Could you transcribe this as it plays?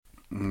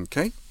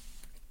Okay.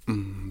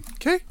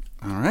 Okay.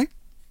 All right.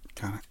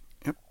 Got it.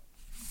 Yep.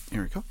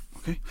 Here we go.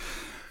 Okay.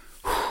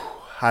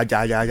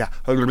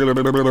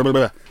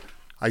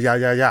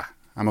 Yeah.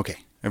 I'm okay.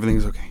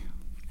 Everything's okay.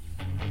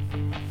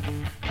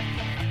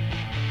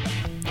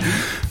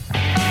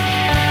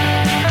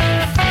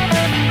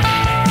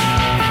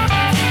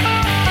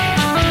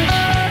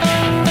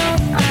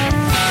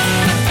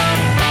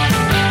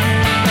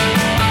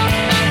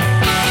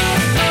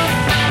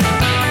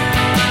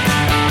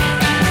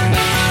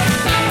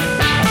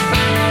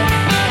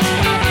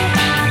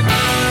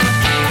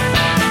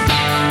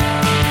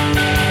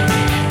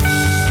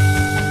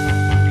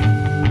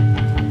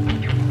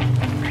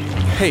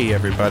 Hey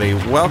everybody,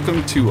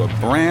 welcome to a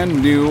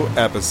brand new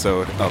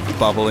episode of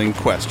Bubbling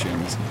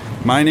Questions.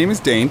 My name is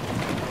Dane.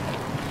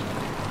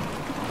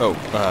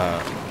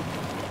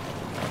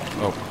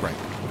 Right.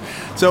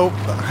 So,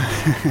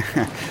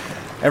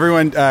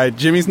 everyone,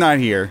 Jimmy's not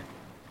here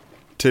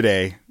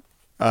today.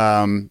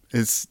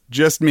 It's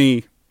just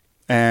me,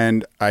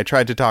 and I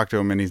tried to talk to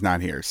him and he's not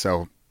here.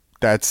 So,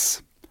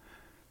 that's...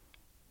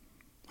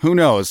 who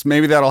knows?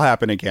 Maybe that'll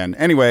happen again.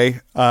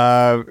 Anyway,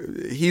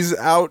 he's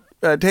out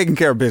taking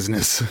care of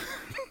business.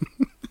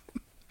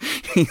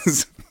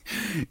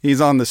 he's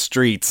on the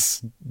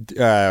streets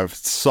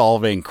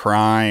solving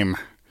crime,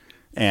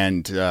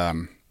 and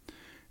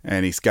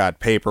he's got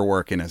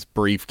paperwork in his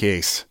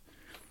briefcase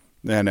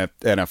and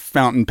a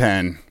fountain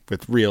pen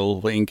with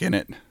real ink in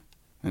it,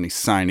 and he's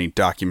signing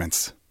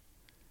documents.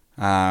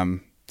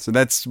 So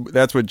that's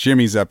what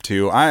Jimmy's up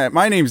to.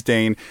 My name's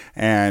Dane,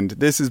 and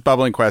this is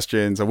Bubbling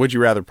Questions, a Would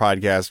You Rather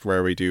podcast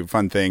where we do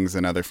fun things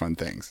and other fun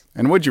things.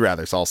 And Would You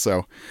Rathers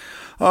also.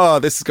 Oh,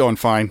 this is going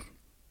fine.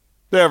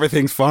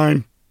 Everything's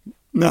fine.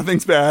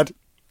 Nothing's bad.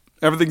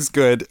 Everything's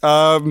good.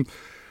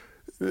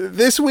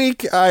 This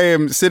week I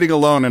am sitting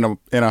alone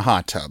in a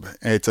hot tub.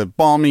 It's a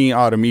balmy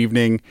autumn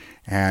evening,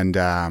 and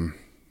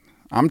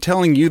I'm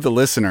telling you, the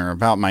listener,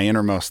 about my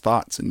innermost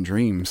thoughts and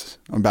dreams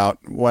about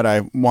what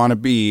I want to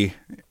be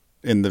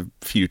in the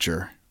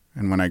future,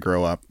 and when I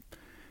grow up,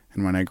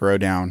 and when I grow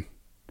down,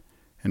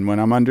 and when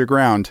I'm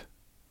underground,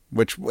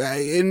 which,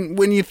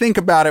 when you think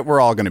about it, we're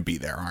all going to be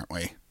there, aren't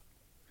we?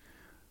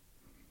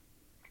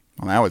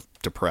 Well, that was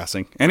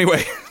depressing.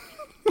 Anyway.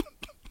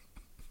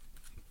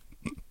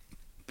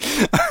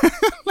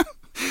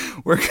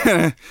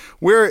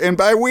 And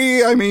by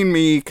we, I mean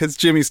me, because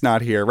Jimmy's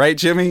not here. Right,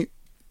 Jimmy?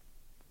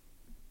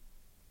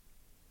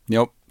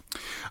 Nope.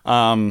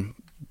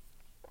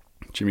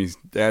 Jimmy's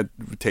dad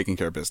taking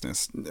care of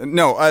business.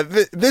 No,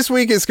 this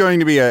week is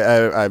going to be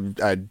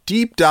a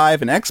deep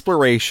dive, an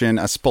exploration,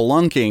 a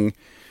spelunking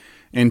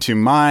into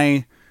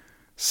my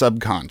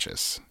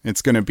subconscious.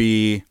 It's going to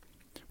be,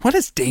 what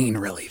does Dane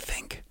really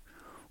think?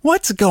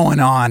 What's going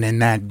on in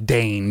that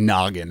Dane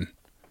noggin?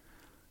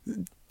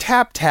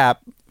 Tap,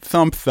 tap,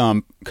 thump,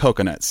 thump,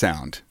 coconut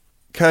sound.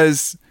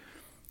 Because,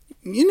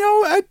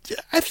 I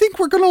think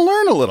we're going to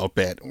learn a little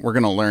bit. We're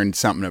going to learn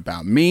something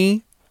about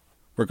me.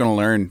 We're going to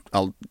learn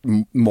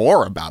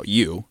more about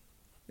you,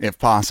 if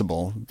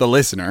possible, the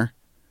listener.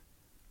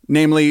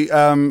 Namely,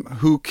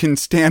 who can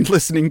stand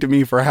listening to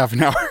me for half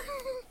an hour.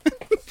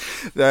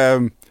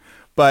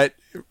 But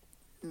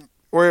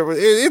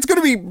it's going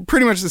to be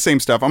pretty much the same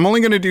stuff. I'm only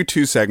going to do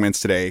 2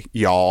 segments today,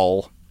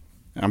 y'all.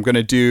 I'm going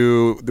to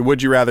do the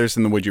Would You Rathers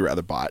and the Would You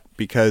Rather bot.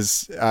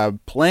 Because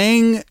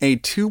playing a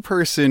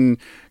 2-person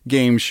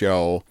game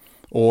show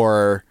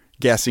or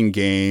guessing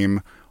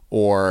game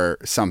or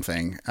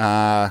something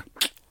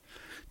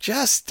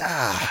just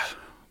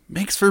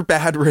makes for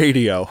bad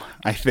radio,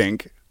 I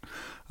think.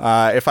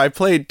 If I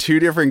played 2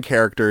 different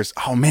characters,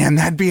 oh man,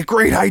 that'd be a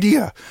great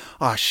idea.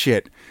 Oh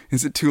shit,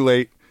 is it too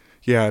late?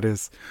 Yeah, it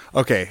is.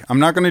 Okay, I'm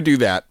not going to do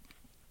that.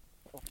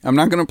 I'm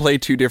not going to play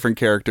 2 different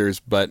characters,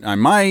 but I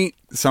might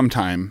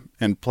sometime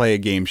and play a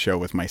game show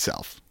with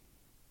myself.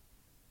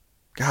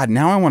 God,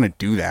 now I want to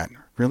do that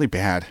really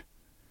bad.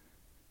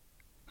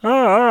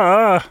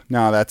 No,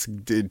 that's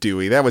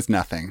Dewey. That was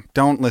nothing.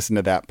 Don't listen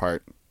to that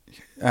part.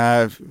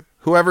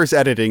 Whoever's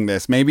editing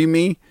this, maybe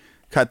me,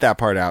 cut that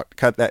part out.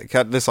 Cut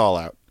this all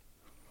out.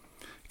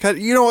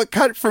 You know what?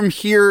 Cut from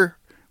here.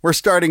 We're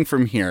starting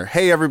from here.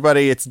 Hey,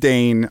 everybody, it's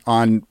Dane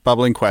on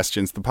Bubbling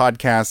Questions, the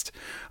podcast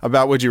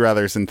about Would You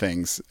Rathers and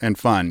things and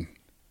fun.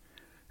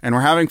 And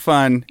we're having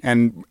fun,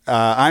 and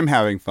I'm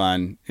having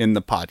fun in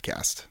the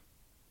podcast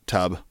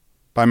tub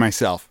by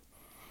myself.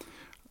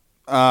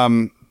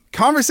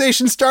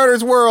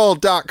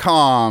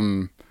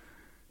 ConversationStartersWorld.com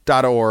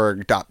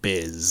 .org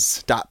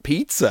 .biz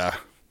 .pizza.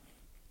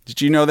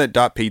 Did you know that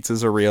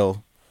 .pizzas are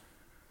real?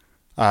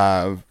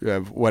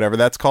 Whatever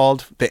that's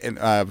called.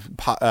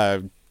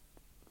 The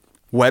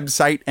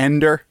website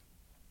ender.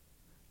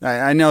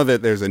 I know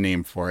that there's a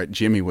name for it.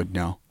 Jimmy would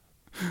know.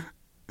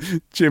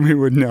 Jimmy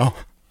would know.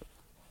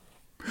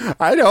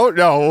 I don't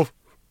know,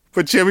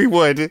 but Jimmy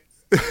would.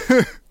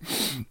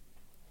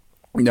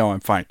 No, I'm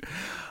fine.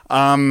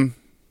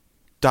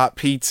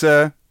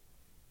 .pizza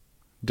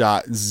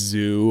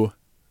 .zoo,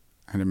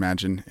 I'd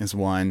imagine, is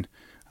one.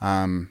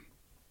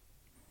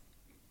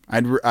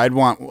 I'd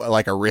want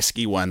like a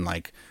risky one,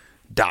 like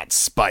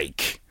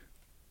Spike.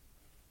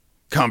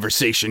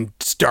 Conversation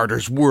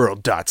starters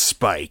world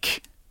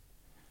spike.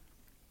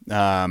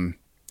 Dane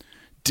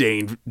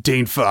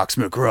Fox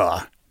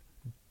McGraw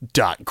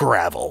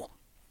 .gravel.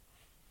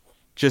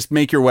 Just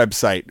make your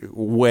website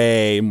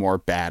way more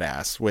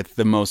badass with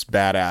the most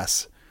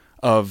badass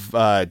of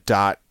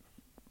dot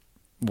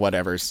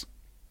whatevers.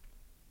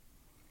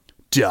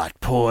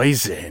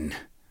 Poison.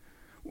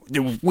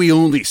 We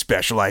only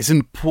specialize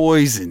in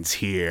poisons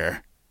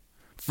here.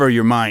 For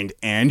your mind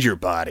and your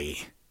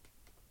body.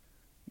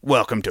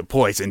 Welcome to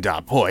Poison.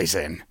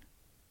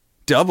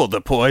 Double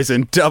the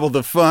poison, double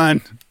the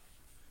fun.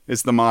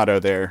 Is the motto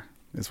there.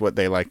 Is what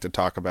they like to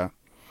talk about.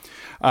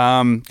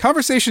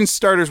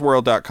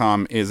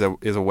 Conversationstartersworld.com is a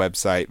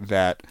website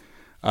that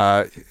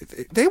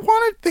they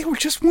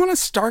just want to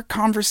start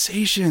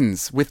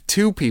conversations with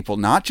two people,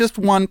 not just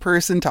one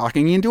person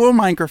talking into a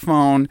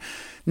microphone.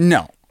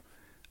 No.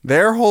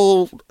 Their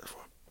whole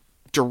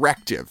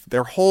directive,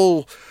 their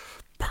whole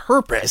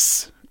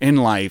purpose in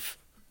life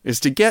is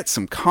to get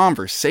some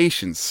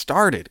conversations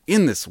started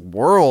in this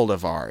world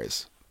of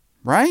ours.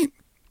 Right?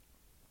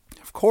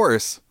 Of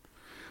course.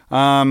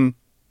 And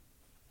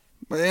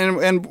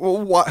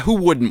who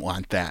wouldn't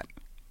want that?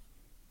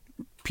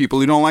 People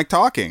who don't like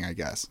talking, I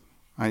guess.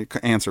 I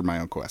answered my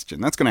own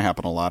question. That's going to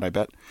happen a lot, I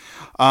bet.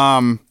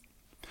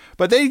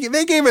 But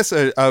they gave us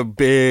a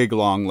big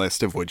long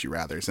list of would you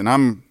rathers, and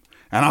I'm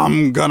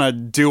gonna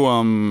do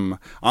them.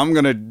 I'm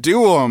gonna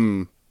do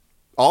them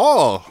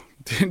all.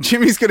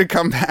 Jimmy's gonna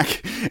come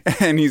back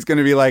and he's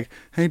gonna be like,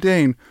 "Hey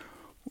Dane,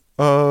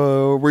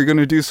 we're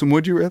gonna do some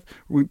would you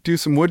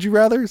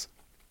rathers?"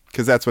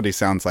 Because that's what he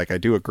sounds like. I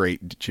do a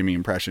great Jimmy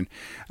impression.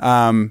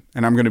 And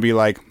I'm going to be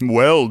like,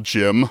 "Well,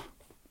 Jim,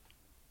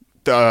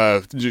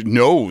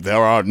 no,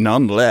 there are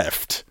none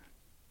left."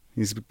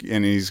 He's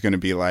going to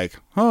be like,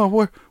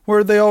 "Oh,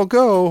 where'd they all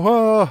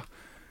go?"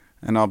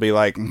 And I'll be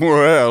like,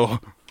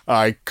 "Well,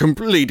 I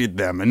completed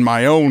them in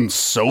my own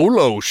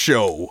solo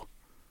show.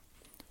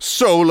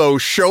 Solo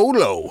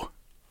sholo."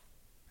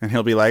 And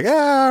he'll be like,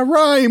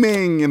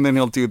 rhyming. And then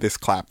he'll do this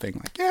clap thing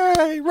like,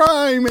 "Yay,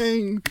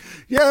 rhyming.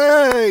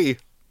 Yay."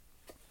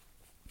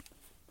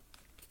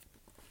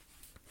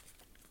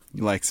 He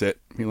likes it.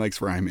 He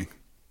likes rhyming.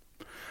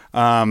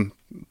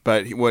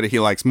 But what he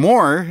likes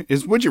more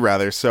is would you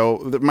rather.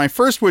 So my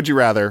first would you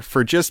rather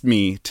for just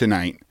me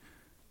today,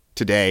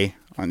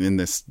 in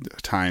this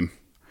time.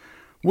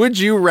 Would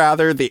you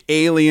rather the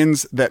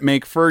aliens that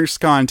make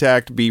first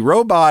contact be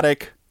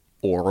robotic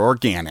or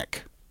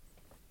organic?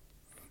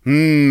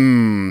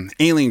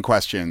 Alien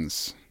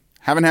questions.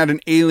 Haven't had an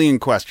alien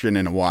question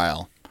in a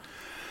while.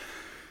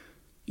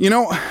 You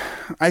know,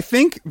 I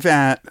think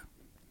that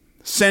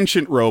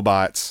sentient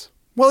robots,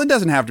 well, it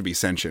doesn't have to be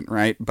sentient,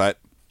 right? But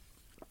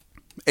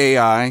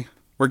AI,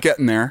 we're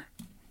getting there.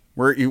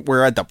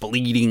 We're at the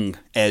bleeding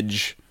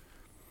edge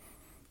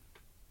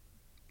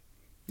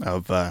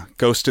of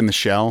Ghost in the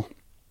Shell,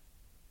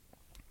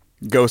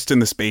 Ghost in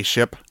the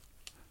Spaceship,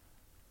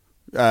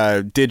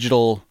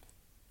 digital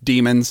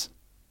demons.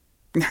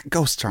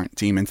 Ghosts aren't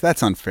demons.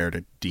 That's unfair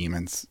to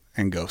demons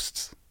and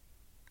ghosts,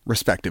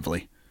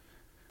 respectively.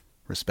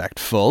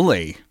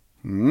 Respectfully.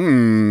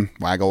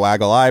 Waggle,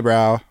 waggle,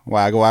 eyebrow.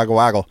 Waggle, waggle,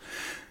 waggle.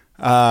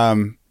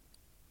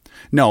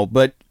 No,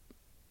 but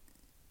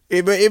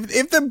if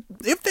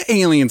the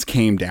aliens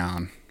came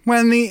down,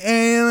 when the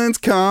aliens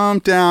come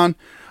down,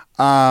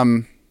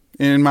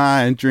 in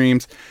my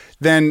dreams,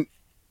 then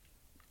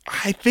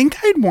I think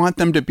I'd want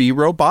them to be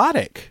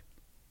robotic.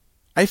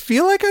 I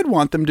feel like I'd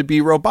want them to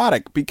be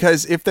robotic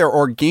because if they're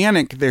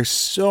organic, there's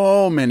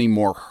so many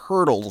more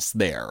hurdles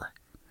there.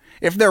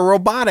 If they're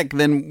robotic,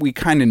 then we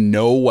kind of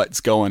know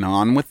what's going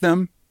on with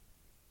them.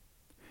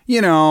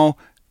 You know,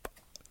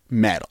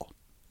 metal,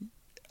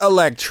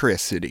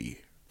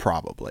 electricity,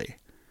 probably.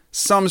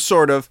 Some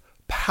sort of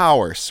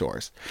power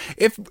source.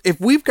 If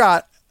we've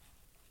got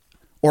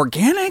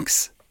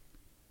organics,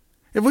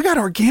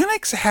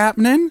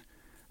 happening,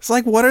 it's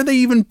like, what are they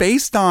even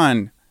based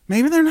on?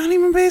 Maybe they're not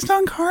even based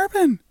on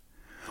carbon.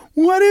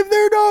 What if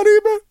they're not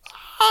even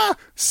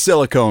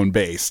silicone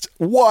based?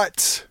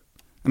 What?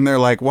 And they're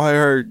like,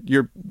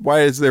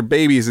 why is there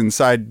babies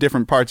inside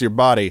different parts of your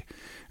body?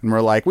 And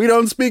we're like, we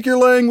don't speak your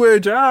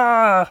language.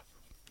 That's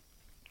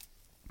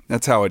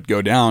how it'd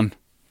go down.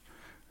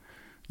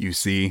 You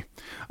see.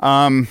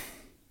 So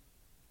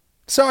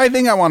I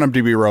think I want them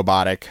to be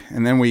robotic,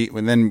 and then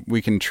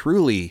we can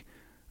truly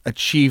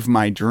achieve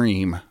my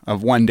dream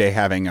of one day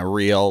having a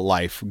real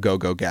life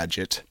go-go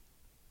gadget,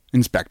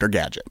 Inspector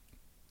Gadget,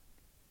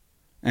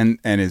 and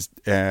his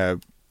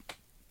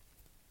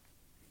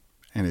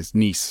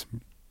niece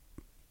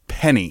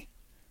Penny,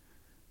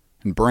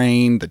 and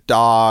Brain, the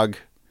dog,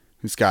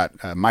 who's got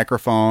a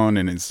microphone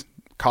in his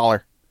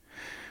collar.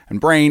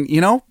 And Brain,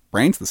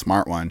 Brain's the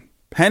smart one.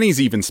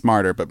 Penny's even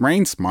smarter, but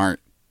Brain's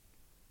smart.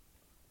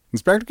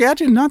 Inspector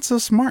Gadget, not so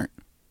smart.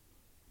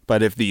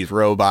 But if these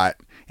robot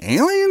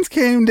aliens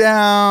came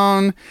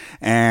down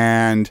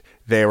and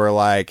they were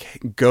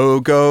like,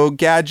 go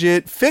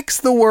gadget, fix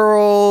the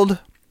world.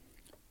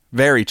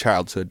 Very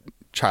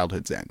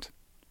childhood's end.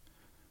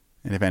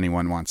 And if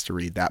anyone wants to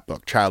read that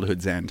book,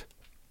 Childhood's End.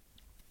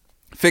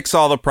 Fix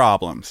all the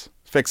problems.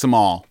 Fix them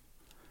all.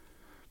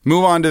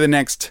 Move on to the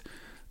next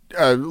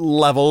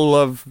level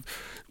of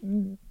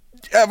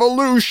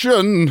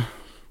evolution.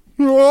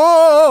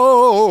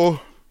 Whoa!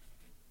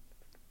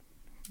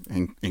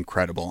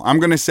 Incredible. I'm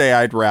going to say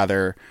I'd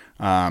rather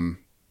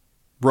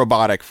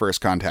robotic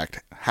first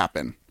contact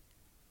happen.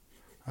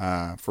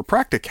 For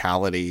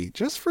practicality,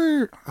 just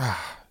for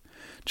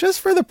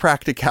the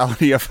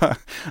practicality of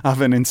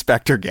an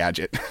Inspector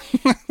Gadget.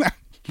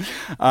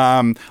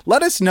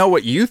 Let us know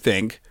what you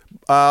think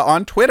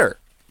on Twitter.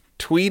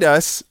 Tweet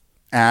us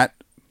at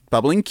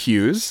Bubbling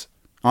Cues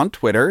on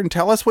Twitter and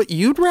tell us what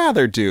you'd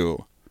rather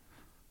do.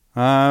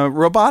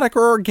 Robotic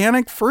or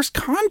organic first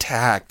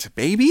contact,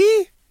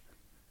 baby.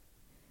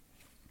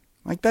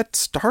 Like that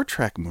Star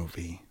Trek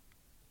movie.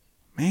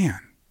 Man,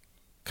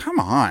 come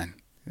on.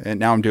 And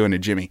now I'm doing a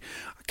Jimmy.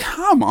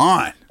 Come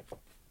on.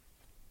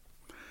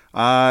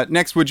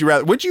 Next, would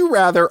you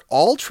rather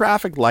all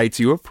traffic lights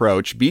you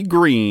approach be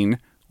green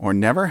or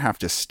never have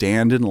to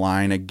stand in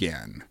line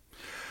again?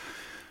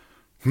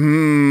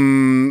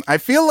 I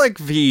feel like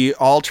the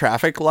all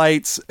traffic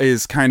lights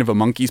is kind of a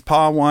monkey's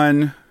paw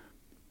one,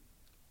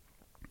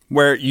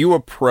 where you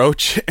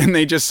approach and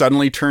they just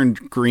suddenly turn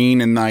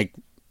green, and like,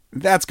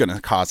 that's going to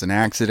cause an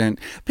accident.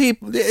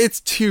 People, it's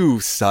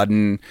too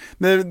sudden.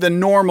 The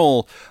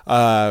normal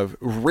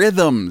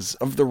rhythms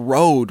of the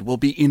road will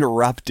be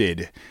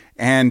interrupted.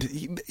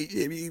 And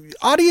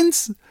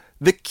audience,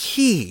 the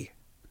key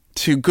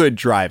to good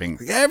driving,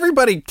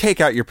 everybody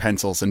take out your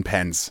pencils and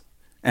pens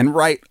and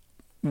write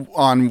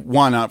on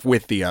one up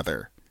with the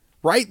other.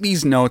 Write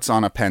these notes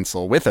on a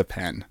pencil with a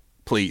pen,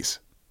 please.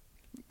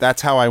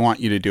 That's how I want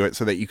you to do it,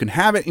 so that you can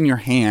have it in your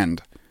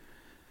hand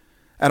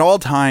at all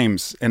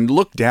times and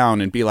look down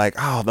and be like,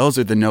 oh, those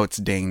are the notes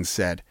Dane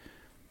said.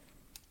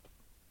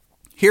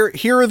 Here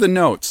are the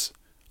notes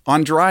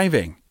on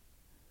driving.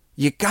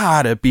 You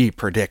gotta be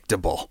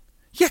predictable.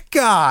 You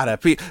gotta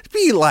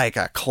be like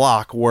a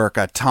clockwork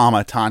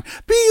automaton.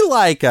 Be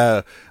like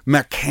a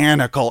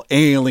mechanical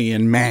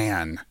alien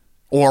man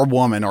or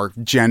woman or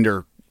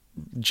gender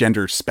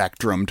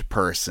spectrumed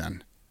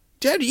person.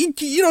 You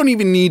don't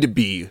even need to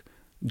be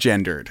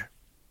gendered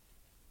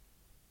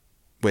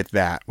with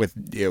that,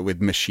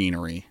 with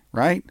machinery,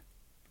 right?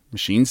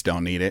 Machines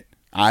don't need it.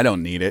 I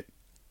don't need it.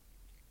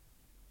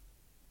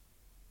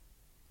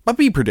 But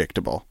be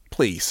predictable,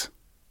 please.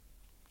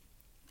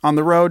 On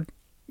the road,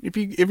 if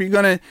you're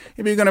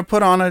gonna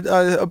put on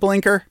a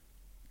blinker,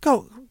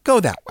 go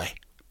that way.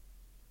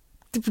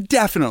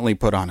 Definitely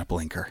put on a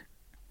blinker.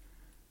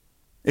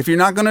 If you're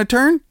not gonna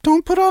turn,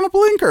 don't put on a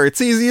blinker.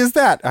 It's easy as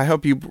that. I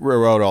hope you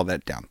wrote all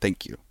that down.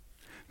 Thank you.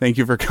 Thank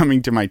you for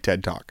coming to my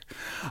TED Talk.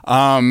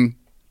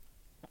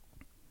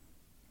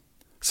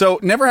 So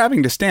never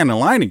having to stand in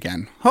line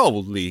again.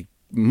 Holy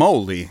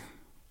moly.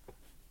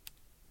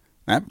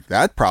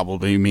 That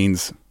probably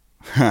means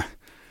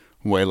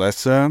way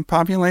less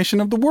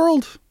population of the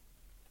world.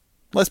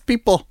 Less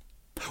people.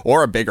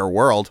 Or a bigger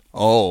world.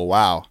 Oh,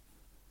 wow.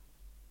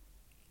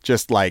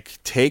 Just like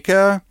take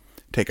a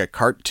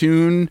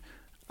cartoon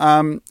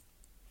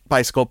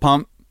bicycle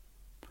pump.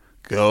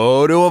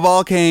 Go to a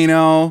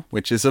volcano,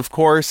 which is, of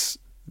course,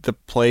 the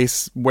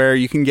place where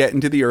you can get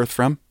into the earth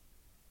from.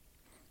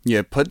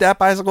 You put that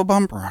bicycle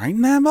pump right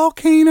in that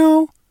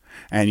volcano,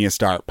 and you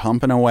start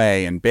pumping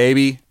away, and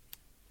baby,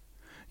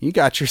 you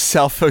got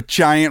yourself a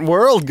giant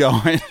world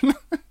going.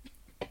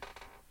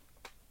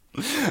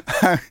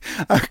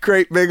 a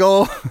great big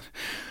old,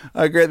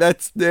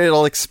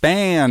 it'll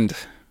expand.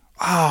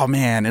 Oh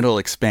man, it'll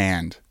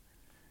expand.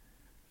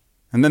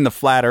 And then the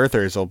flat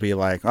earthers will be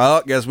like,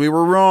 oh, guess we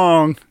were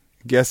wrong.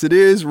 Guess it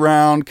is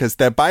round, because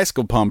that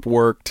bicycle pump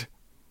worked.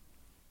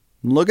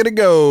 Look at it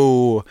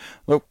go.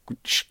 Look.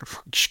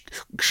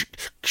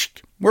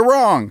 We're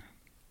wrong.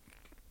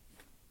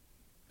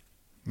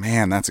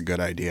 Man, that's a good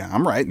idea.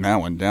 I'm writing that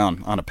one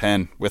down on a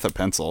pen with a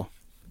pencil.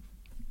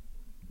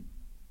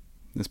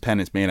 This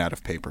pen is made out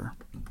of paper.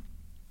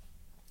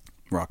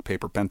 Rock,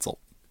 paper, pencil.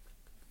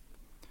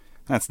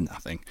 That's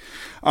nothing.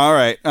 All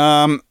right.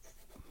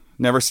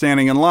 Never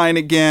standing in line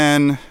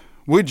again.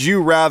 Would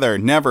you rather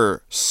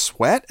never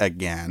sweat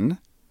again,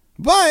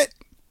 but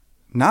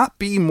not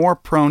be more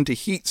prone to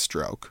heat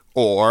stroke,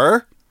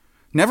 or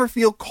never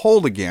feel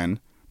cold again,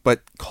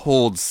 but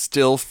cold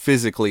still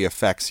physically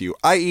affects you,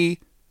 i.e.,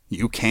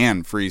 you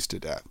can freeze to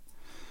death?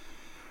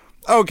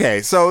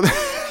 Okay, so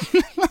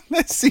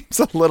that seems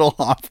a little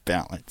off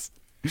balance.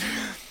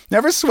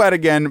 Never sweat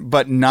again,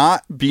 but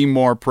not be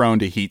more prone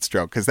to heat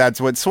stroke, because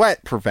that's what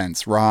sweat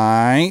prevents,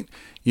 right?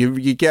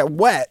 You get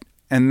wet,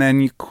 and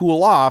then you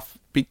cool off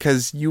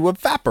because you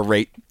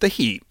evaporate the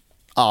heat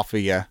off of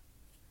you.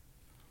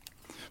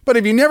 But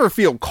if you never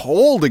feel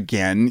cold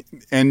again,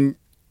 and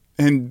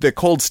the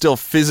cold still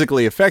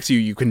physically affects you,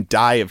 you can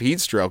die of heat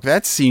stroke.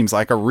 That seems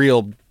like a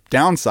real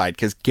downside,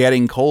 because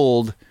getting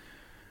cold,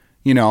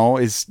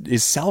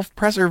 is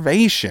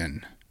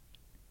self-preservation.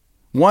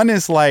 One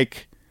is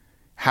like,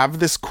 have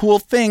this cool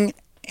thing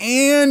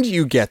and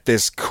you get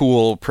this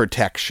cool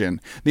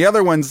protection. The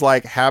other one's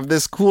like, have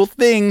this cool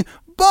thing,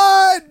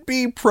 but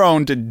be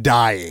prone to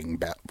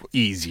dying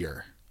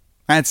easier.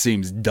 That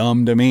seems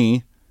dumb to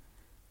me.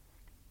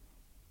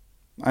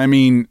 I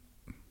mean,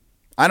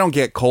 I don't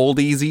get cold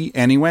easy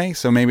anyway,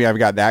 so maybe I've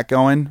got that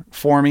going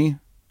for me.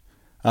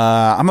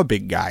 I'm a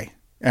big guy,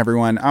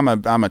 everyone. I'm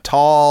a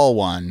tall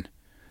one.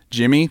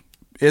 Jimmy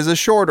is a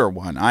shorter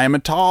one. I am a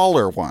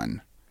taller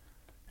one.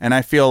 And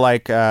I feel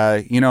like,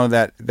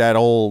 that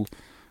old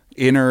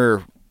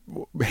inner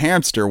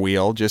hamster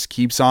wheel just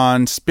keeps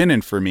on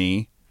spinning for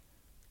me,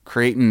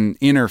 creating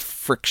inner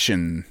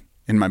friction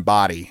in my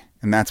body.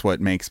 And that's what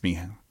makes me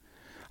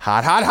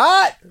hot, hot,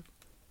 hot.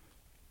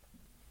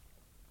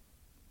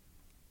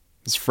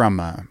 That's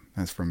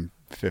from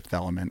Fifth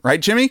Element.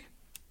 Right, Jimmy?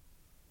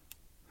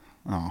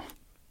 Oh,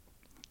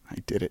 I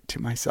did it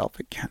to myself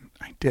again.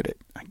 I did it.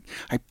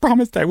 I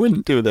promised I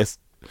wouldn't do this.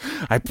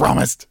 I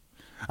promised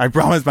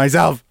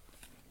myself.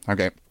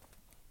 Okay.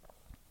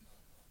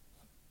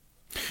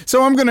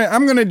 So I'm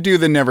gonna do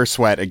the never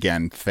sweat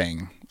again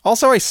thing.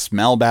 Also, I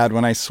smell bad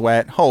when I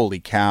sweat. Holy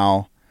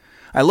cow.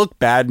 I look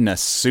bad in a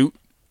suit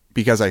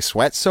because I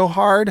sweat so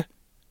hard.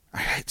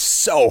 It's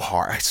so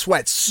hard. I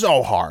sweat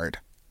so hard.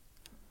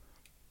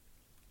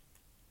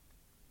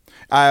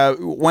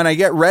 When I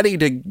get ready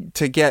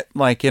to get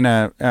like in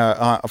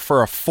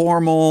for a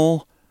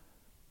formal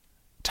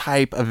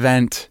type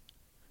event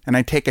and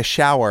I take a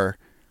shower,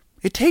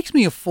 it takes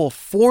me a full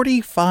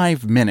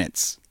 45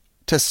 minutes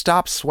to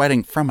stop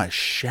sweating from a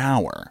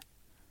shower.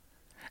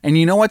 And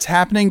you know what's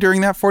happening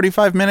during that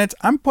 45 minutes?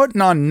 I'm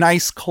putting on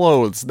nice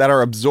clothes that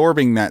are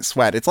absorbing that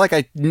sweat. It's like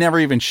I never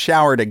even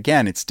showered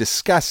again. It's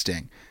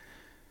disgusting.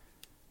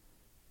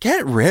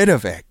 Get rid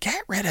of it.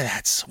 Get rid of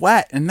that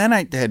sweat. And then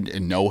I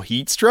did no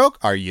heat stroke.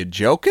 Are you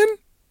joking?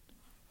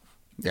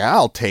 Yeah,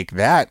 I'll take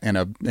that and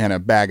a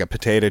bag of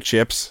potato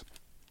chips.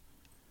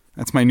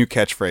 That's my new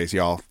catchphrase,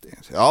 y'all.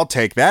 I'll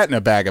take that in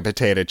a bag of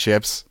potato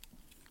chips.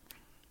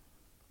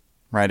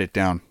 Write it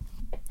down.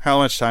 How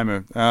much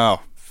time?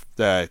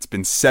 It's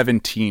been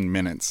 17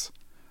 minutes.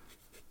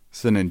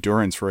 It's an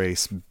endurance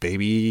race,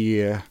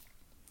 baby.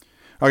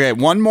 Okay,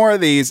 one more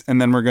of these,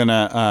 and then we're going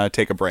to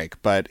take a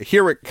break. But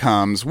here it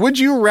comes. Would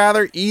you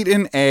rather eat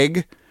an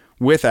egg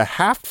with a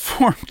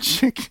half-formed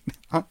chicken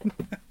on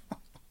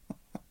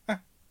it?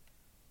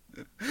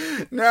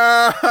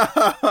 No!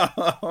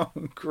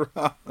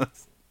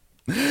 Gross.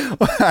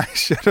 I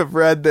should have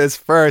read this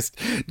first.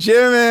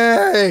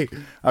 Jimmy!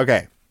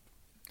 Okay.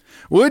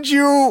 Would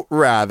you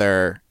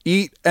rather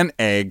eat an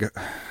egg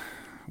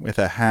with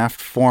a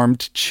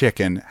half-formed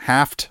chicken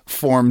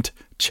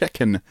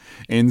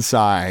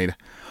inside,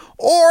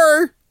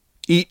 or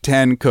eat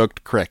 10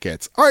 cooked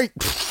crickets? All right,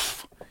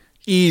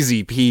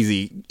 easy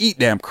peasy. Eat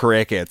them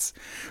crickets.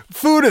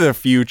 Food of the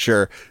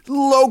future.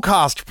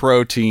 Low-cost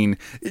protein.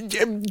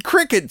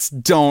 Crickets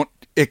don't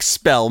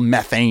expel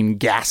methane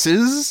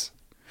gases.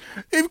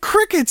 If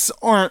crickets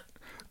aren't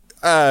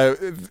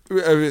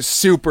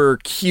super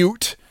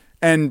cute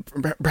and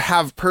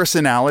have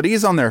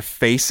personalities on their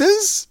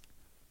faces,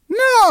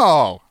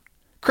 no.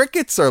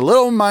 Crickets are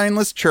little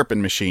mindless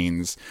chirping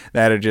machines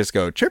that'll just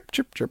go chirp,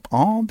 chirp, chirp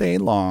all day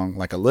long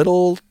like a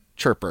little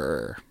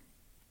chirper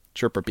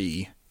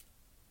bee.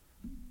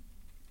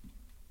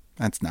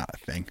 That's not a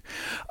thing.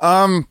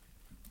 I'm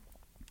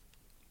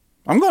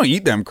going to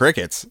eat them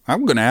crickets.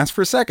 I'm going to ask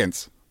for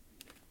seconds.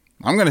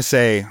 I'm going to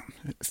say,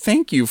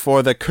 thank you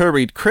for the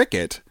curried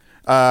cricket.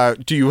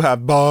 Do you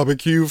have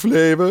barbecue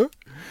flavor?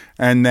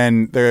 And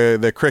then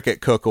the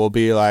cricket cook will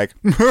be like,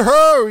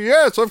 oh,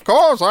 yes, of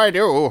course I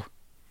do.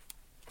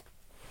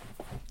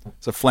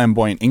 It's a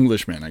flamboyant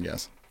Englishman, I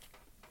guess.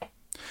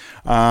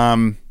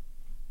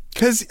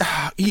 Because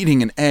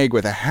eating an egg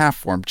with a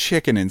half-formed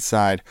chicken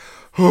inside,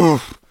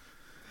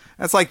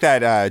 that's like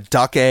that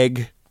duck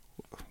egg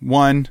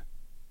one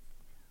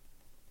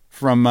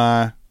from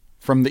the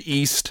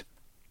East.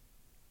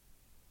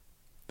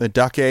 The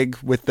duck egg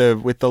with the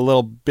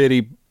little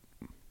bitty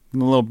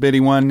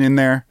one in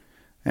there.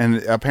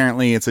 And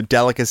apparently it's a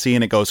delicacy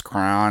and it goes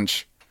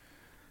crunch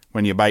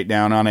when you bite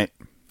down on it.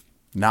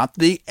 Not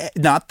the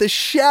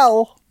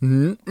shell.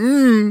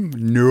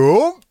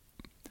 Nope.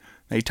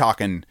 They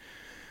talking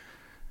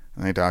the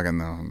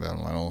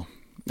little.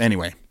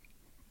 Anyway,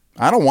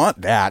 I don't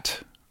want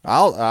that.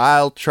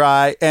 I'll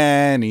try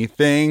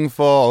anything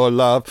for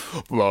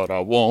love, but I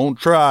won't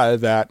try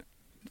that.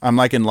 I'm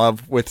like in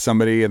love with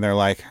somebody and they're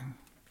like,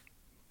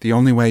 the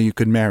only way you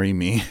could marry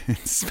me and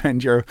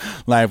spend your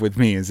life with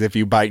me is if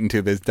you bite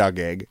into this duck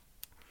egg.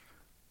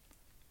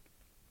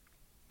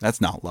 That's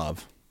not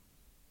love.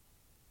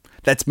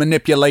 That's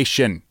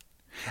manipulation.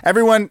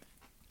 Everyone,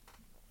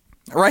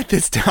 write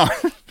this down.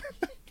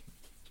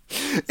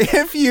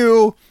 If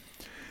you're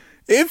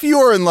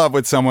in love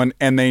with someone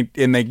and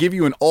they give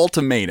you an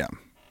ultimatum,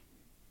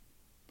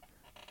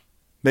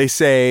 they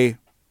say,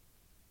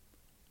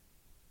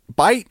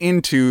 bite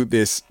into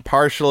this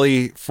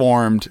partially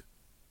formed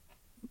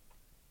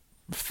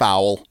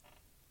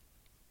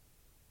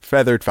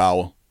feathered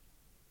fowl,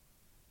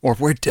 or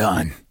we're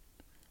done.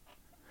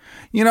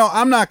 You know,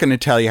 I'm not going to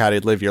tell you how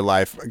to live your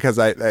life because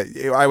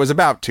I was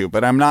about to,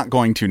 but I'm not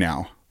going to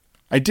now.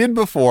 I did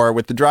before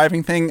with the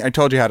driving thing. I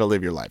told you how to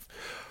live your life.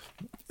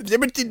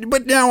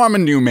 But now I'm a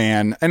new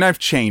man, and I've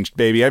changed,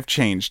 baby. I've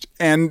changed.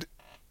 And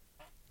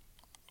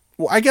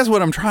I guess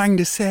what I'm trying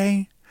to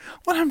say,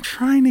 what I'm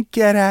trying to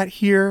get at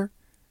here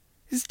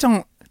is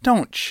don't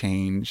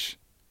change.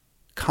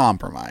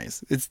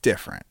 Compromise. It's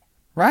different,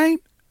 right?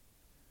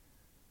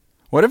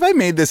 What if I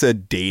made this a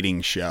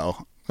dating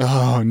show?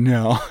 Oh,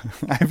 no.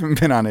 I haven't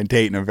been on a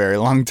date in a very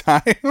long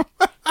time.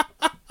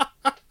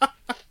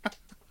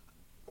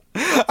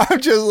 I'm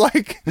just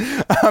like,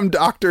 I'm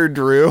Dr.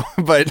 Drew,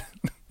 but...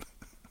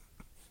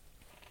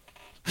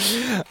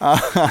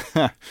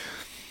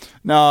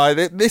 no,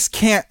 this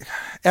can't...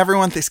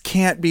 Everyone, this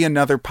can't be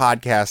another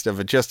podcast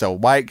of just a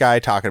white guy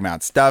talking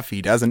about stuff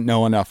he doesn't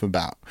know enough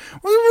about.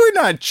 We're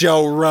not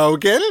Joe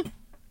Rogan.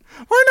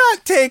 We're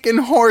not taking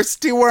horse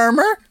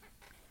dewormer.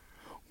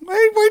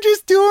 We're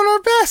just doing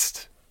our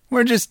best.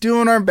 We're just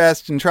doing our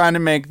best and trying to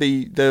make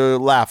the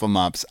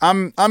laugh-em-ups.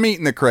 I'm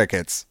eating the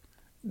crickets.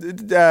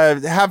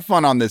 Have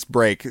fun on this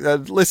break.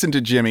 Listen to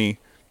Jimmy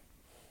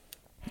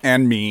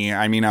and me.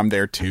 I mean, I'm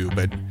there too,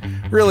 but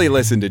really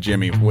listen to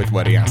Jimmy with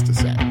what he has to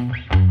say.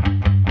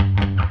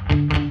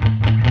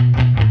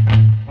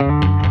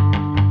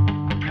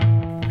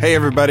 Hey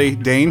everybody,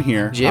 Dane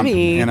here.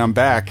 Jimmy. And I'm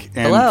back.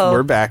 And hello.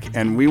 We're back.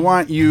 And we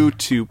want you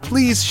to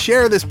please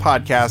share this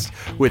podcast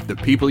with the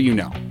people you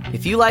know.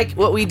 If you like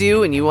what we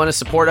do and you want to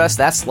support us,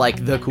 that's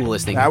like the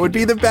coolest thing. That would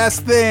be the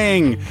best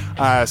thing.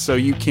 So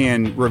you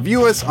can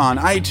review us on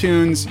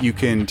iTunes. You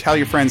can tell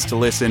your friends to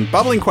listen.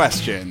 Bubbling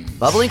Questions.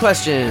 Bubbling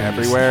Questions.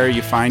 Everywhere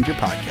you find your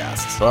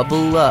podcasts.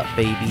 Bubble up,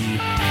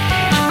 baby.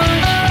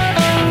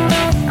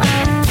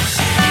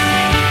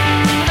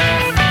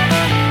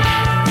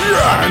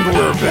 And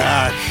we're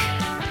back.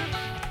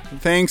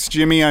 Thanks,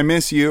 Jimmy. I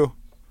miss you.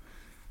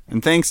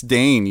 And thanks,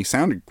 Dane. You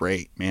sounded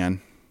great,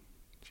 man.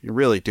 You're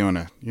really doing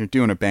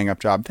a bang up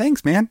job.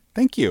 Thanks, man.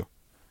 Thank you.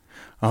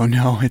 Oh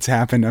no, it's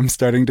happened. I'm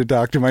starting to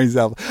talk to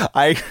myself.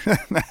 I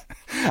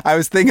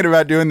was thinking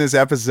about doing this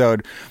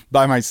episode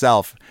by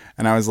myself,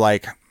 and I was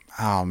like,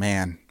 oh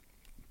man,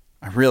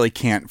 I really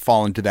can't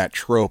fall into that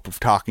trope of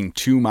talking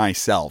to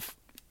myself.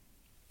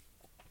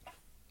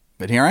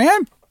 But here I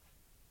am.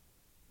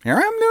 Here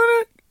I am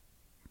doing it.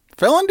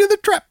 Fell into the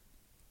trap.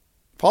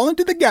 Fall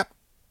into the gap.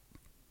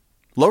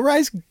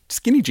 Low-rise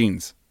skinny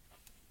jeans.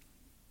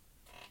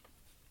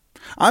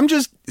 I'm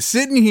just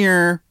sitting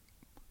here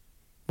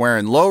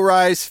wearing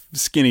low-rise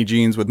skinny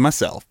jeans with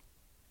myself.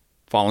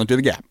 Fall into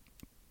the gap.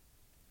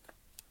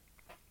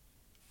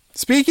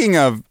 Speaking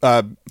of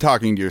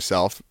talking to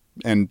yourself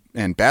and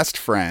best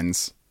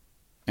friends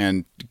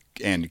and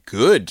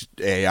good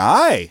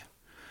AI...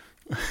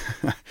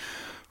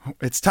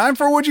 It's time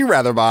for Would You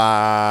Rather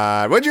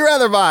Bot. Would You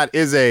Rather Bot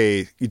is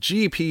a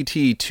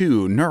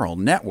GPT-2 neural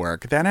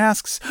network that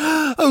asks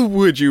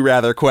would you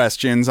rather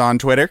questions on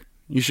Twitter.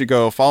 You should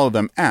go follow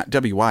them at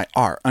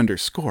WYR_bot.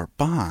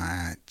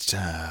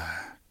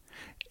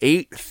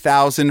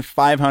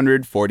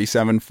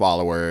 8,547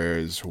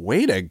 followers.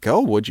 Way to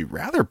go, Would You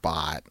Rather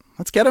Bot.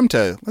 Let's get them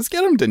to 9,000. Let's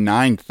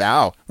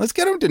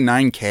get them to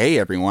 9K,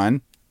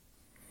 everyone.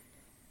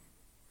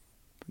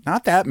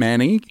 Not that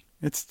many.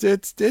 It's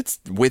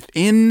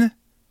within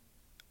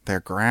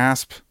their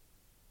grasp.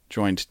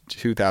 Joined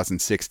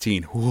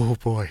 2016. Oh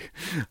boy.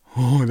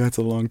 Oh, that's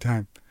a long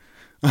time.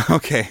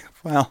 Okay,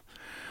 well,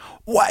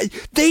 why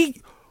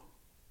they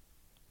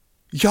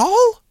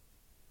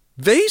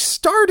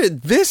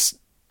started this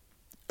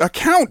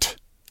account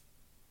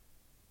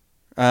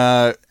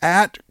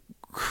at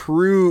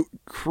Crusader.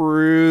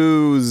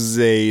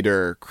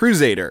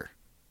 Crusader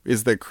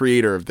is the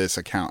creator of this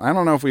account. I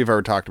don't know if we've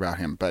ever talked about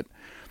him, but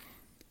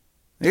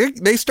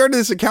they started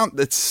this account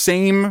the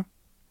same,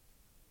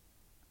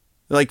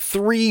 like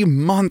 3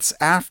 months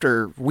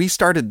after we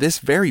started this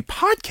very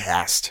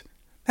podcast.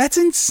 That's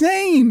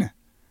insane.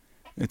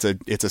 It's a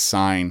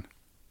sign.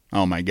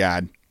 Oh my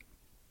God.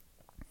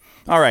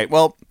 All right.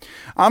 Well,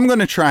 I'm going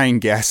to try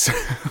and guess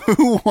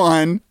who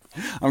won.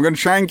 I'm going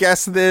to try and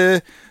guess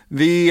the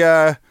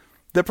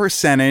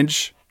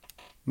percentage.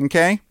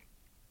 Okay.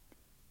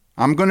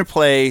 I'm going to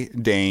play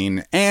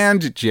Dane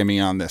and Jimmy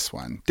on this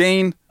one.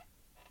 Dane.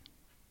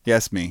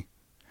 Yes, me.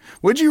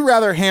 Would you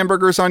rather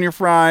hamburgers on your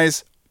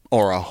fries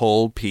or a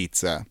whole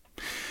pizza?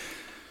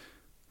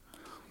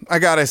 I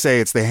gotta say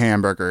it's the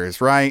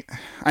hamburgers, right?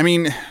 I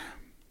mean,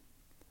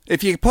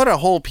 if you put a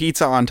whole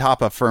pizza on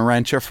top of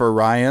French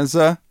fries,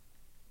 they're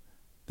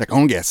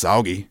gonna get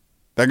soggy.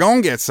 They're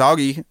gonna get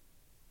soggy.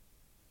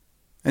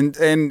 And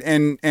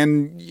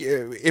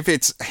if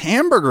it's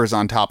hamburgers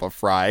on top of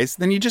fries,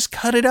 then you just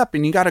cut it up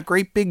and you got a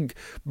great big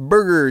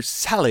burger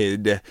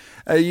salad.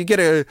 You get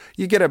a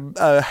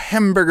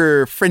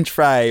hamburger French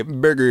fry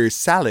burger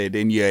salad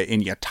and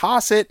you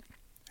toss it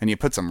and you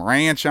put some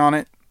ranch on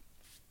it.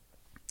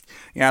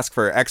 You ask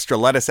for extra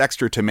lettuce,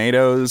 extra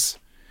tomatoes,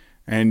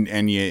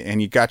 and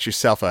you got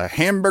yourself a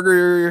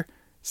hamburger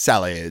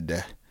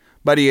salad.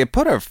 But you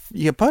put a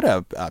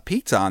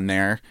pizza on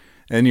there.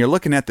 And you're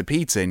looking at the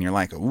pizza and you're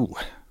like, ooh,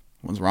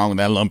 what's wrong with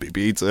that lumpy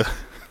pizza?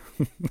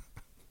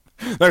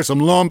 There's some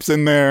lumps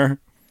in there.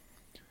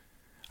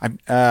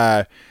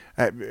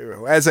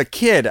 As a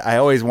kid, I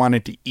always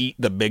wanted to eat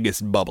the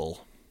biggest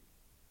bubble.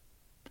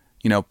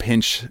 You know,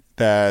 pinch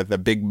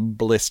the big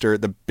blister,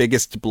 the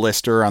biggest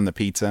blister on the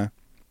pizza.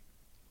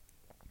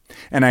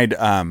 And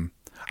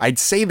I'd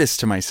say this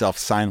to myself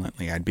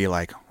silently. I'd be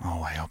like,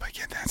 oh, I hope I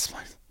get that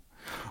slice.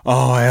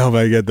 Oh, I hope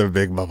I get the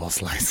big bubble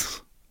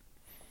slice.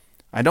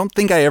 I don't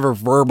think I ever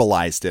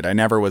verbalized it. I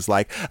never was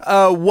like,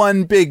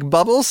 one big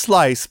bubble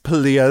slice,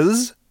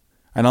 please.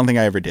 I don't think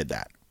I ever did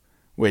that,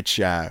 which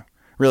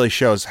really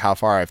shows how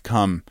far I've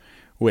come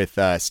with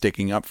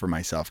sticking up for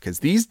myself. Because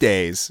these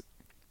days,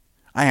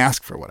 I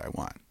ask for what I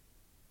want.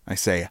 I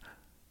say,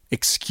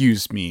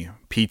 excuse me,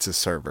 pizza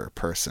server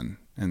person.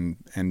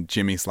 And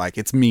Jimmy's like,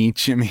 it's me,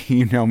 Jimmy.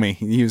 You know me.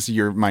 Use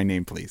my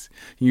name, please.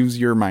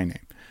 Use my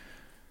name.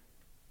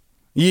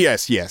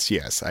 Yes,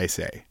 I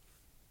say.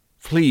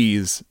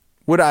 Please,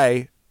 would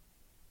I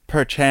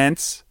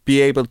perchance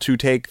be able to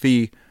take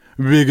the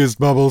biggest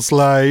bubble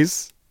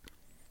slice?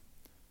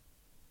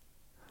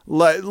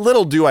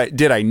 Little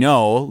did I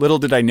know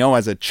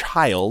as a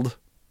child,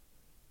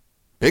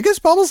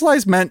 biggest bubble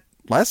slice meant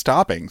less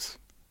toppings.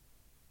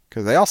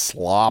 Because they all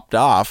slopped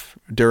off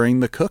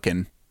during the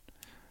cooking.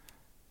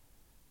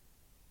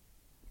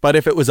 But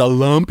if it was a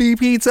lumpy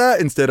pizza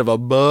instead of a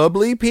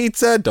bubbly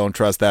pizza, don't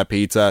trust that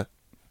pizza.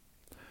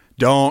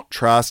 Don't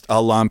trust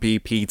a lumpy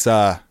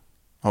pizza.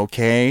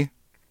 Okay?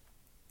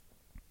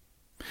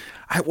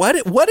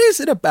 What is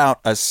it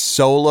about a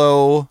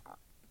solo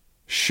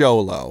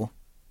sholo?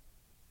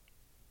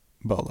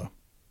 Bolo.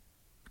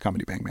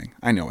 Comedy Bang Bang.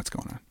 I know what's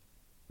going on.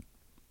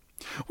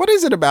 What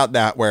is it about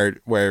that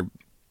where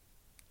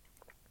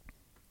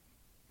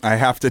I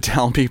have to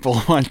tell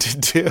people what to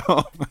do?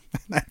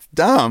 That's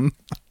dumb.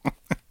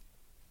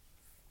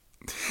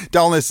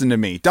 Don't listen to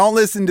me. Don't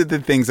listen to the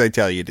things I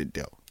tell you to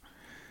do.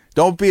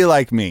 Don't be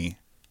like me.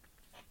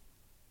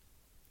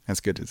 As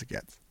good as it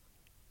gets.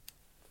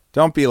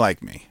 Don't be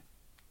like me.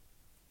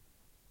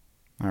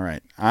 All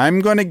right. I'm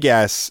going to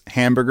guess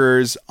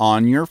hamburgers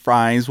on your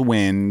fries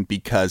win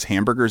because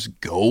hamburgers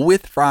go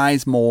with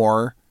fries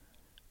more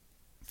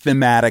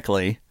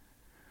thematically.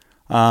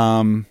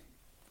 I'm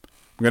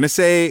going to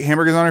say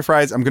hamburgers on your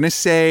fries. I'm going to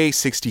say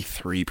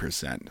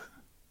 63%.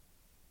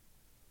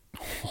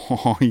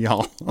 Oh,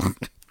 y'all.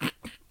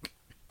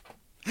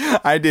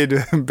 I did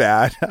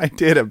bad. I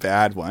did a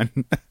bad one.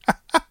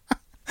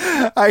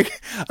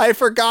 I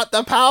forgot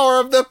the power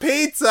of the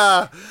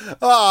pizza.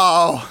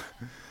 Oh,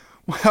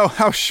 wow,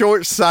 how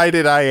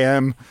short-sighted I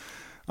am.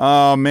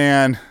 Oh,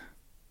 man.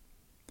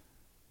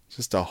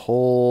 Just a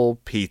whole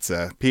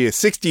pizza.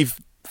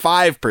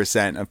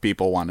 65% of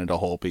people wanted a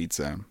whole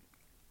pizza.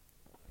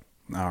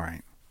 All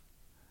right.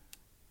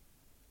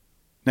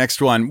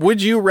 Next one.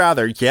 Would you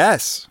rather?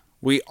 Yes,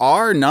 we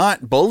are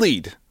not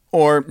bullied.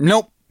 Or,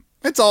 nope,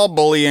 it's all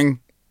bullying.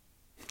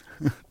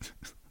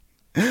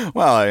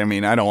 Well, I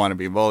mean, I don't want to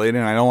be bullied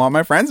and I don't want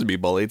my friends to be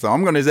bullied. So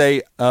I'm going to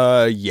say,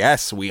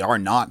 yes, we are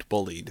not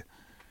bullied.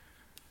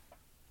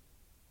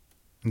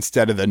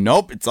 Instead of the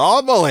nope, it's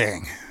all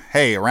bullying.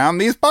 Hey, around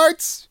these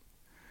parts,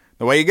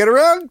 the way you get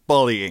around,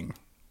 bullying.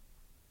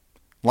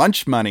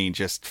 Lunch money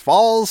just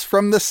falls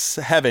from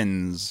the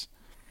heavens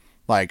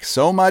like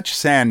so much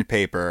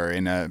sandpaper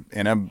in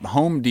a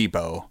Home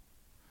Depot.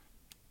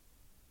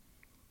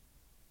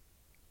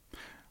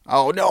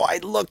 Oh no, I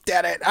looked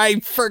at it. I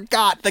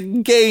forgot the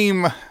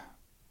game.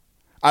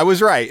 I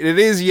was right. It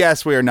is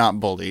yes, we are not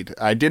bullied.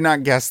 I did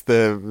not guess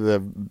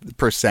the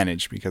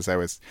percentage because I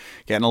was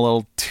getting a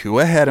little too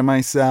ahead of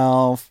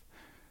myself.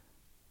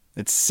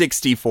 It's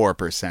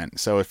 64%.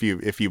 So if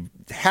you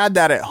had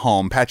that at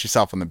home, pat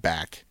yourself on the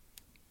back.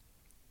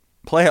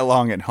 Play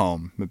along at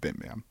home, the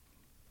Bim Bam.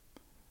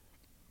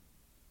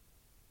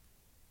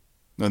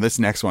 No, this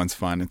next one's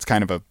fun. It's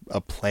kind of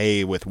a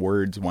play with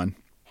words one.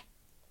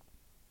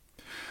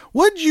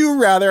 Would you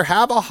rather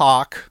have a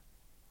hawk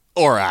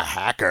or a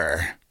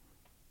hacker?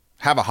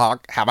 Have a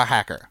hawk, have a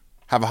hacker.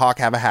 Have a hawk,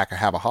 have a hacker.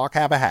 Have a hawk,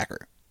 have a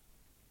hacker.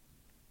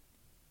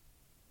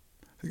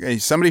 Okay,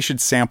 somebody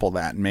should sample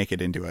that and make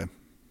it into a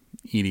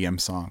EDM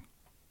song.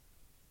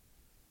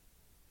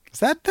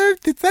 Is that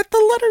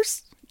the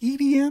letters?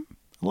 EDM?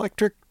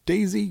 Electric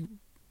Daisy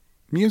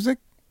Music?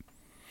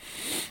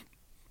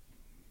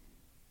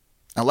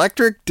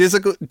 Electric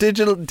digital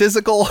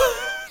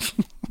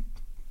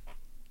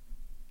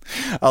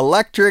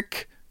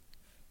Electric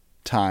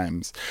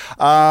Times.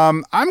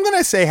 I'm going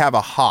to say have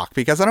a hawk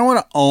because I don't want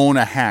to own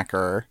a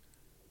hacker.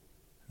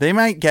 They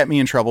might get me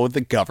in trouble with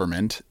the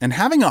government. And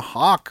having a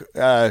hawk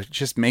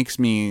just makes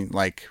me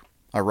like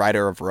a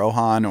rider of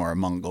Rohan or a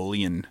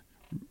Mongolian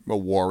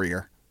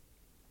warrior.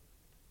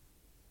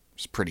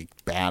 It's pretty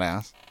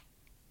badass.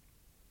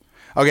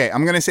 Okay,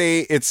 I'm going to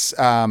say it's...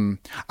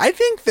 I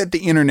think that the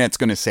internet's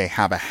going to say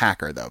have a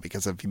hacker, though,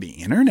 because of the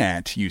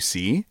internet, you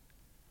see.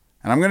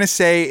 And I'm going to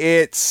say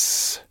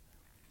it's...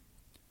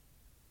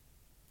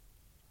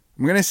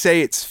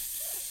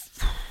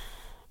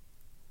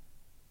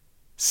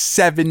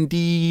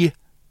 74%.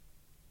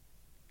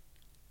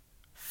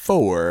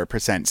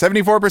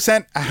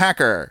 74% a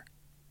hacker.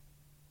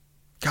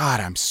 God,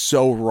 I'm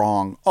so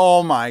wrong.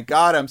 Oh my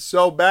God, I'm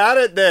so bad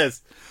at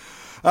this.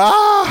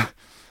 I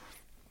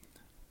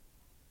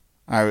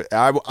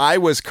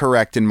was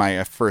correct in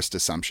my first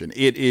assumption.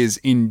 It is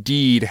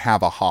indeed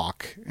have a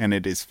hawk, and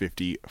it is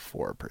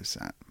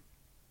 54%.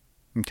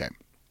 Okay.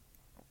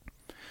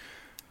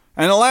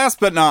 And last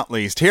but not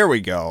least, here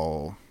we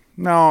go.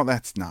 No,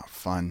 that's not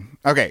fun.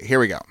 Okay, here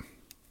we go.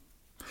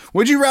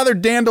 Would you rather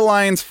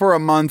dandelions for a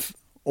month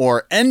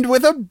or end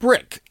with a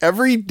brick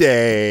every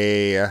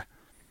day?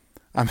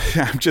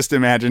 I'm just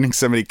imagining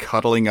somebody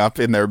cuddling up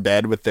in their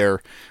bed with their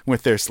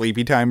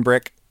sleepy time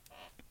brick.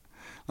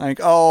 Like,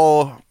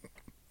 oh,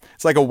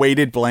 it's like a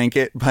weighted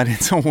blanket, but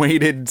it's a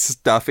weighted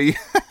stuffy.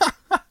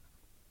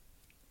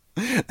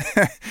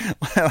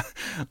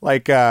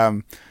 like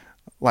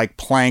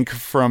Plank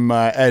from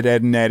Ed,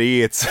 Ed and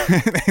Eddie.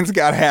 It's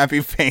got a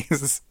happy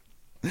face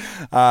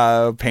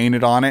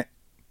painted on it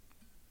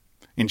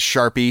in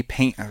Sharpie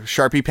paint.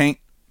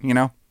 You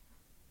know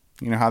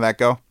how that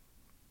go.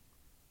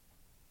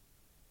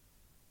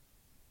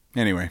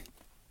 Anyway.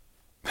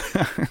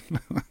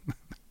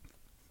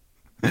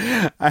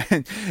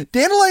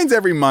 Dandelions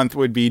every month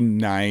would be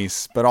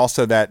nice, but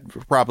also that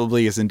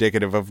probably is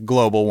indicative of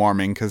global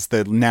warming because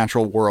the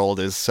natural world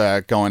is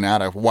going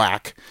out of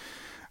whack.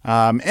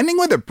 Ending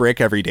with a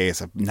brick every day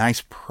is a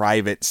nice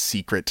private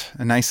secret,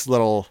 a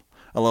little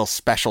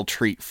special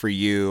treat for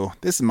you.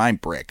 This is my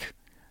brick.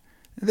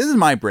 This is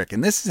my brick,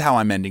 and this is how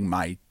I'm ending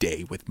my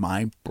day, with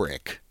my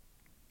brick.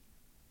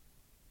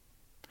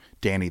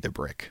 Danny the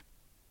Brick.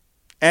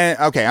 And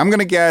okay, I'm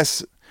going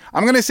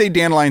to say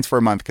dandelions for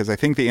a month because I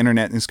think the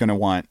internet is going to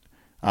want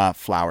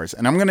flowers.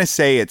 And I'm going to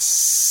say it's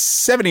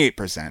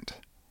 78%.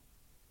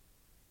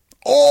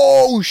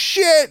 Oh,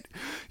 shit!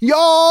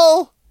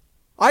 Y'all!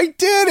 I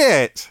did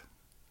it!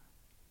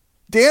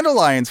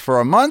 Dandelions for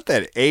a month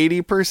at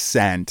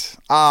 80%.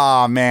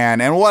 Ah,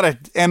 man. And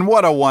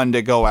what a one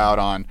to go out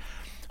on.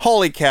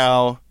 Holy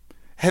cow.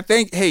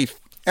 Hey,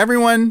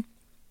 everyone,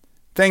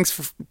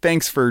 thanks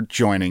for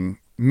joining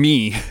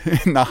me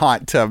in the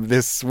hot tub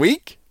this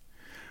week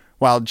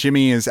while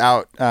Jimmy is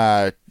out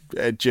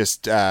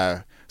just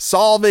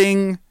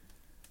solving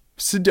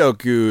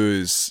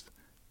Sudokus,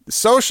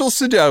 social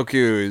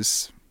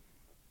Sudokus.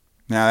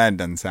 Now that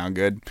doesn't sound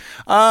good.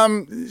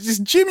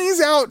 Just Jimmy's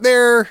out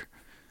there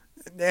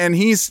and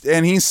he's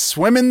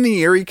swimming the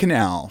Erie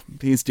Canal.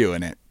 He's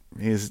doing it.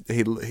 He's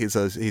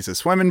a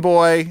swimming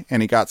boy,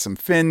 and he got some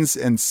fins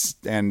and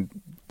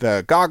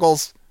the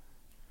goggles,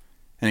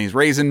 and he's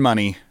raising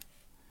money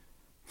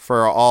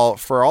for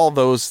all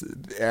those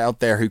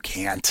out there who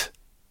just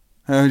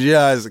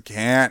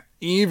can't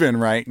even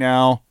right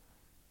now,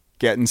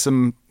 getting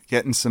some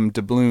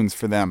doubloons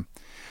for them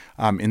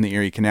in the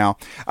Erie Canal.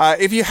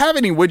 If you have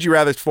any would you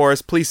rather for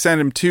us, please send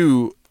them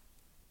to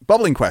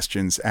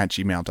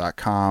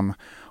bubblingquestions@gmail.com,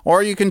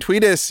 or you can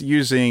tweet us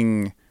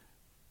using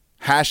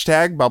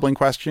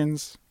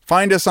 #BubblingQuestions.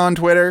 Find us on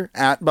Twitter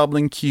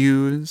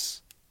 @BubblingQs.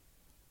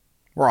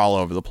 We're all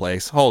over the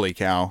place. Holy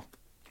cow.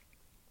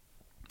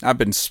 I've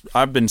been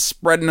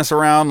spreading us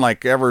around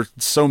like ever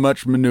so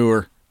much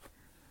manure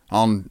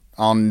on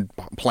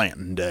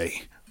planting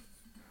day.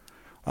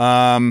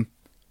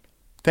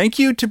 Thank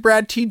you to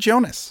Brad T.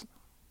 Jonas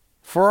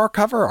for our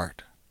cover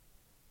art.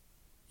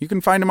 You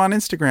can find him on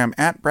Instagram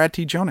 @Brad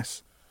T.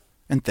 Jonas.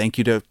 And thank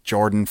you to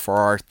Jordan for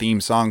our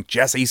theme song,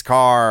 Jesse's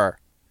Car.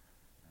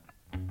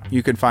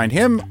 You can find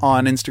him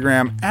on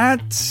Instagram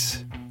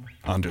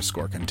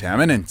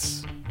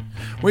 @_contaminants.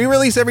 We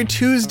release every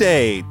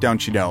Tuesday,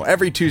 don't you know?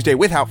 Every Tuesday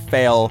without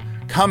fail.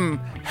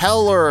 Come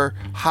hell or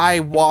high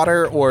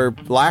water or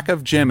lack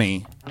of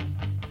Jimmy.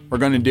 We're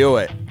going to do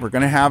it. We're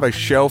going to have a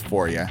show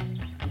for you.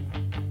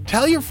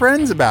 Tell your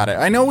friends about it.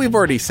 I know we've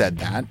already said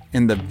that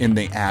in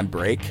the ad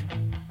break.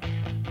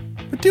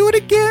 But do it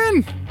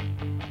again.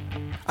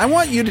 I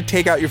want you to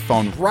take out your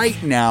phone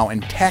right now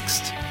and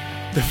text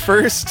the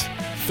first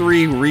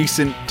 3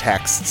 recent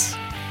texts.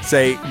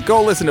 Say,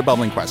 go listen to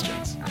Bubbling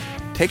Questions.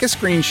 Take a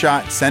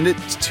screenshot, send it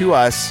to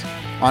us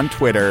on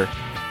Twitter,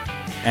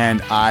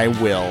 and I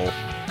will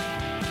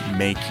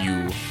make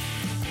you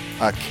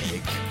a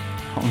cake.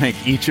 I'll make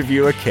each of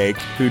you a cake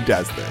who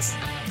does this.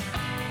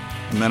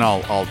 And then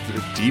I'll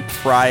deep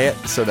fry it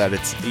so that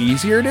it's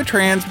easier to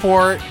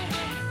transport.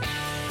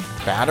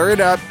 Batter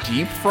it up,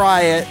 deep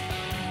fry it,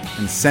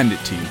 and send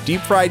it to you.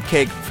 Deep fried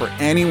cake for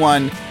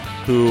anyone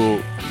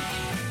who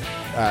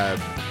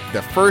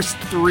the first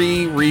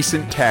 3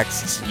 recent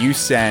texts you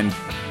send,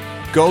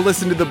 go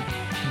listen to the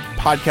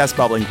podcast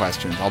Bubbling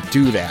Questions. I'll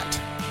do that.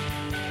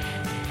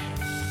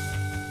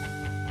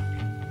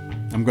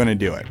 I'm going to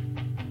do it.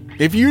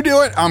 If you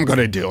do it, I'm going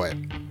to do it.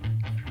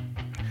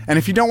 And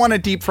if you don't want a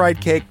deep fried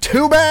cake,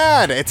 too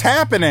bad. It's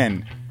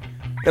happening.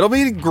 It'll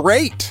be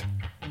great.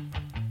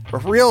 A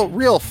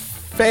real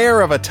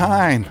fair of a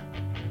time.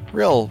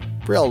 Real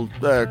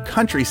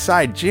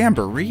countryside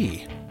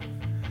jamboree.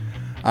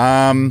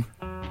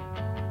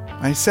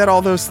 I said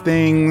all those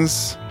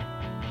things.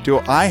 Do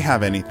I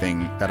have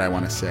anything that I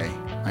want to say?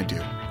 I do.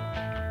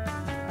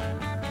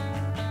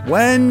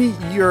 When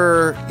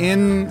you're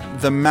in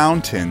the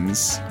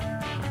mountains,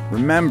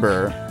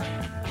 remember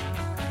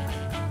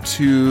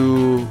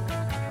to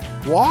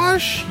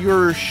wash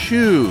your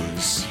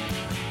shoes,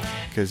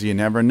 because you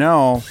never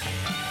know.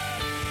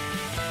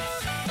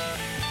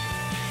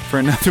 For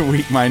another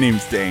week, my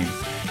name's Dane.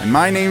 And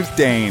my name's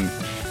Dane.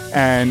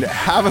 And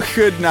have a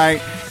good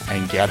night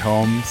and get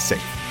home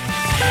safe.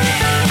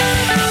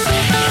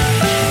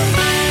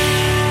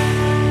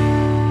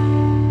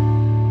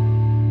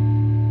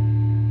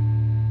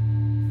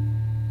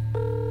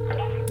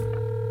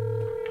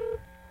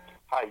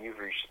 Hi, you've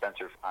reached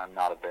Spencer. I'm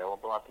not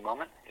available at the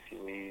moment. If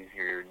you leave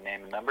your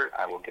name and number,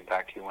 I will get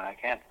back to you when I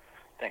can.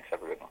 Thanks,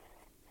 have a good one.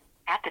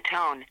 At the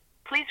tone,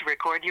 please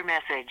record your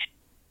message.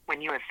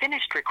 When you have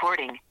finished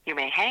recording, you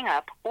may hang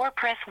up or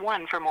press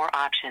 1 for more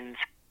options.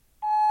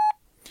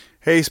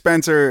 Hey,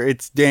 Spencer,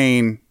 it's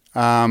Dane.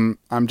 I'm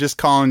just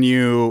calling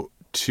you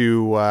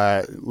to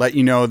let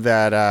you know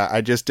that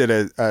I just did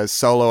a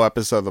solo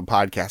episode of the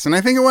podcast, and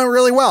I think it went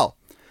really well.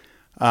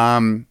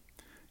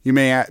 You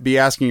may be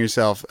asking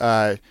yourself,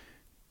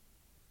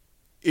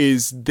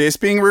 is this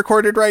being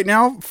recorded right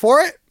now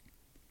for it?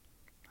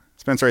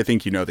 Spencer, I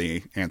think you know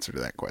the answer to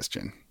that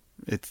question.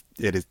 It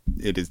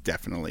is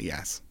definitely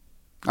yes.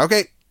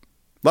 Okay.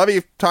 Love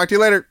you. Talk to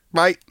you later.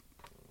 Bye.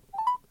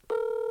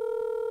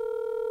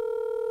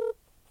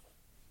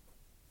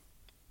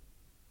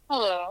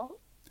 Hello.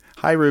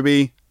 Hi,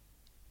 Ruby.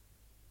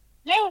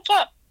 Hey, what's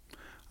up?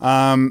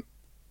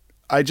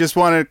 I just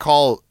wanted to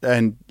call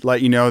and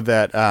let you know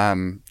that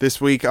this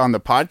week on the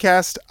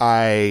podcast,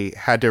 I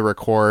had to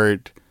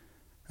record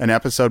an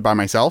episode by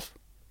myself.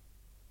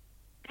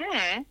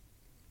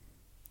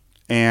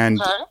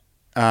 And Okay.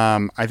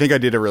 I think I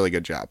did a really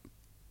good job.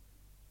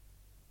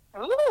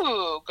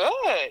 Ooh,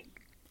 good.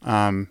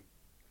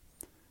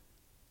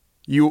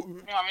 You want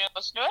me to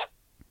listen to it?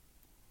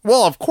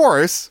 Well, of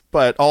course,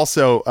 but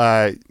also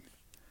I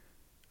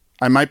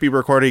might be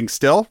recording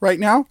still right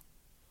now.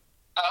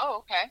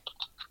 Oh, okay.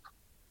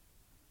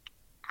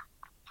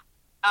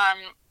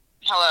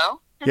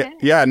 Hello?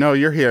 Yeah, no,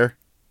 you're here.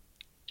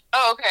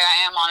 Oh, okay,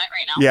 I am on it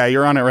right now. Yeah,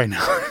 you're on it right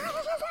now.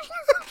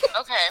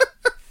 Okay.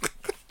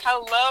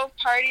 Hello,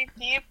 party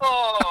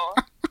people.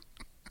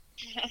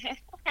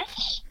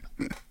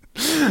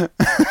 Why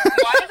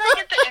did I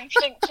get the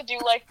instinct to do,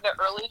 like, the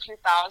early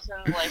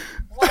 2000s, like,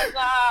 what's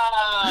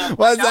up?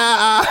 What's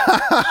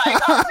I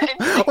got the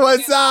instinct to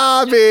What's do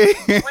that, up, B?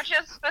 which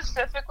is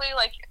specifically,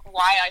 like,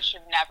 why I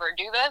should never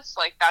do this.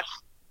 Like, that's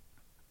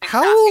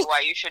How exactly old-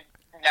 why you should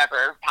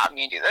never have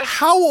me do this.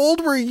 How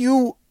old were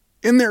you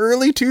in the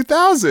early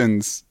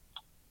 2000s?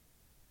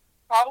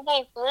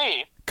 Probably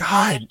 3. God,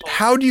 Honestly.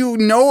 how do you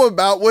know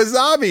about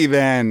wasabi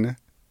then?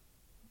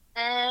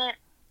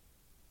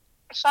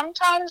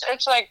 Sometimes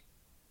it's like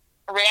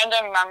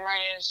random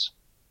memories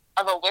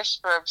of a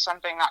whisper of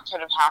something that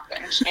could have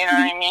happened. You know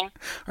what I mean?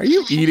 Are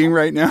you eating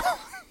right now?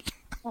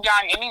 Yeah,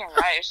 I'm eating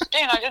rice.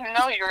 Dang, I didn't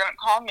know you were going to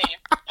call me.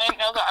 I didn't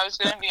know that I was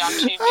going to be on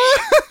TV.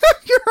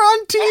 You're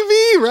on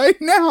TV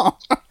right now.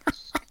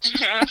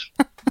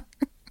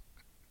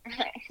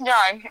 Yeah,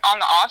 I'm on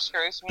the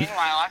Oscars. Meanwhile,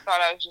 I thought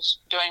I was just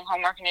doing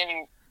homework and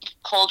eating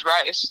cold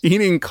rice.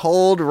 Eating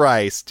cold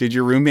rice. Did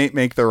your roommate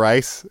make the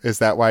rice? Is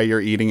that why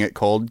you're eating it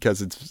cold?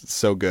 Because it's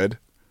so good?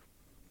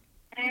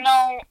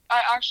 No,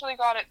 I actually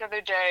got it the other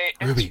day.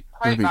 It's Ruby,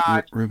 quite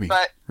bad, Ruby,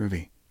 but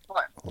Ruby.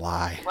 what?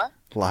 Lie. What?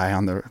 Lie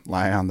on the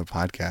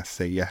podcast.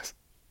 Say yes.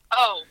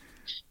 Oh,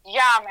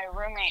 yeah, my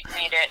roommate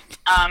made it.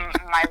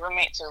 My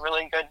roommate's a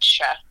really good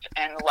chef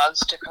and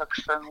loves to cook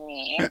for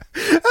me.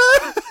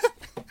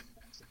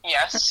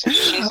 Yes,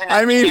 she's an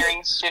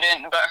engineering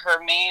student, but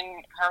her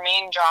main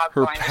job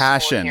Her going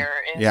passion, to school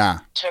here is yeah.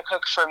 to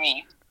cook for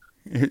me.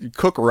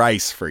 Cook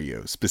rice for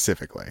you,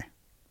 specifically.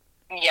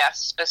 Yes,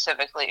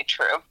 specifically,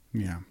 true.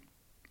 Yeah.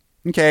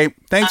 Okay.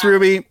 Thanks,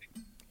 Ruby.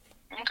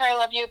 Okay,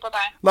 love you. Bye-bye.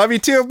 Love you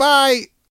too. Bye.